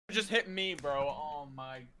Just hit me, bro. Oh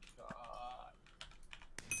my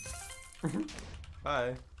god.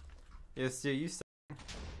 Bye. Yes, you suck.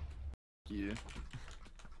 You.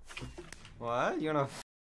 What? You wanna f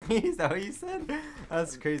me? Is that what you said?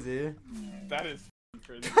 That's crazy. That is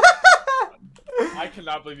crazy. I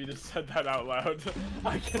cannot believe you just said that out loud.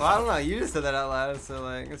 Well, I don't know. You just said that out loud, so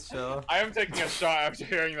like, it's chill. I am taking a shot after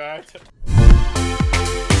hearing that.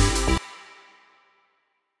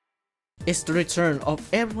 It's the return of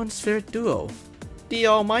everyone's favorite duo, the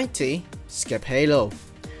almighty Skephalo.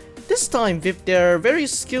 This time with their very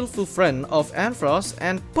skillful friend of Antfrost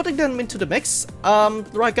and putting them into the mix,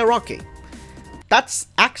 Ryguyrocky. That's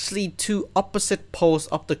actually two opposite poles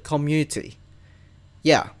of the community.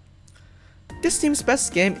 Yeah. This team's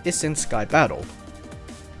best game is in Sky Battle.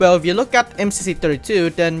 Well, if you look at MCC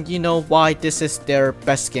 32, then you know why this is their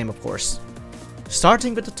best game, of course.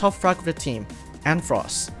 Starting with the top frag of the team,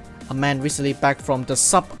 Antfrost. A man recently back from the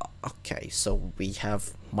sub. Okay, so we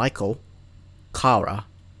have Michael, Kara,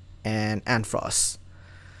 and Antfrost.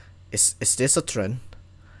 Is this a trend?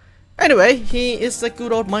 Anyway, he is a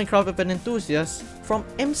good old Minecraft event enthusiast from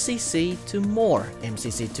MCC to more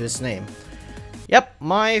MCC to his name. Yep,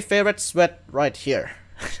 my favorite sweat right here.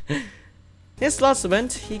 His last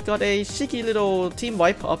event, he got a cheeky little team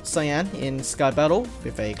wipe of Cyan in Sky Battle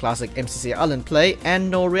with a classic MCC Island play and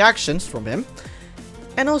no reactions from him.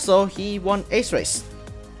 And also, he won Ace Race.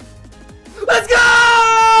 Let's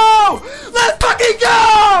go! Let's fucking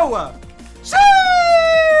go!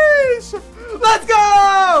 Sheesh! Let's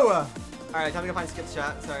go! Alright, time to go find Skip's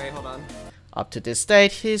chat. Sorry, hold on. Up to this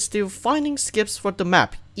date, he's still finding skips for the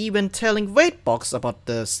map, even telling Waitbox about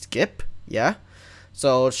the skip, yeah?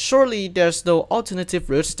 So surely there's no alternative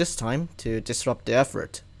routes this time to disrupt the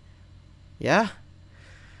effort. Yeah?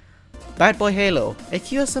 BadBoyHalo, a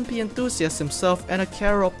QSMP enthusiast himself and a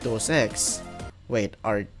carer of those eggs. Wait,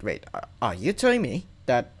 are you telling me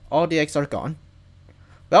that all the eggs are gone?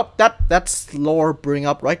 Well, that's lore brewing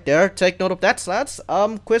up right there. Take note of that, lads.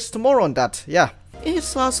 Quiz tomorrow on that. Yeah. In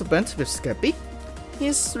his last event with Skeppy,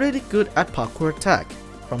 he's really good at parkour attack,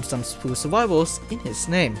 from some spool survivals in his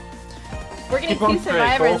name. We're getting 2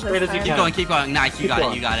 survivors this time. Keep going. Nice, you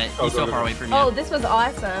got it. He's so far away from you. Oh, this was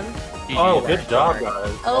awesome. Oh, good job,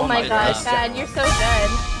 guys. Oh my gosh, Dad, you're so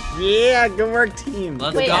good. Yeah, good work, team.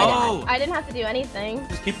 Let's Wait, go. I didn't have to do anything.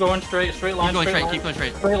 Just keep going straight line. Keep going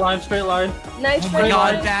straight. Straight line. Nice. Oh my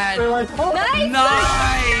god, Dad. Nice.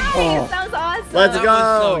 That was awesome. Let's go.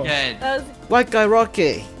 That was so good. That was...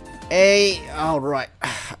 Ryguyrocky, alright,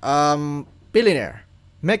 Billionaire,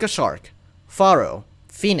 Mega Shark, Pharaoh,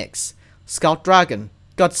 Phoenix, Scout Dragon,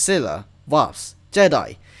 Godzilla, Wasp,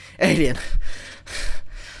 Jedi, Alien.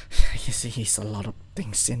 You see, he's a lot of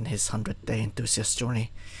things in his 100-day enthusiast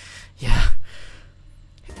journey. Yeah.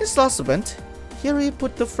 In his last event, here he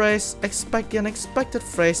put the phrase "expect the unexpected"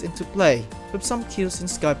 phrase into play, with some kills in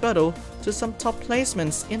Sky Battle to some top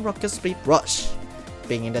placements in Rocket Speed Rush,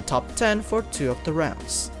 being in the top 10 for 2 of the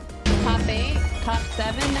rounds. Top 8, top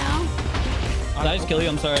 7 now? Did I just kill you?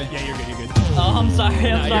 I'm sorry. Yeah, you're good. Oh, I'm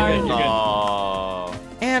sorry. I'm sorry. You're good. Oh.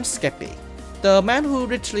 And Skeppy, the man who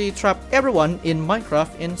literally trapped everyone in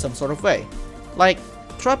Minecraft in some sort of way. Like,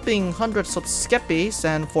 trapping hundreds of Skeppys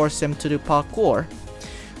and force them to do parkour.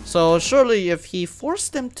 So surely if he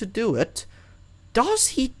forced them to do it, does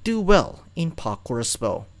he do well in parkour as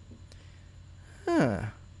well?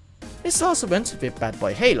 His last event with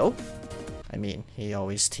BadBoyHalo. I mean, he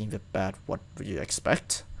always teamed with Bad, what would you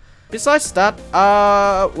expect? Besides that,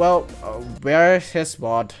 where's his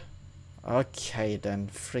mod? Okay then,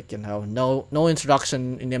 freaking hell, no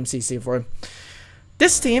introduction in MCC for him.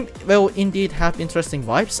 This team will indeed have interesting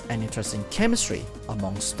vibes and interesting chemistry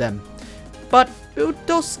amongst them, but will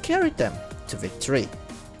those carry them to victory?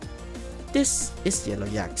 This is Yellow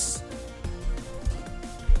Yaks.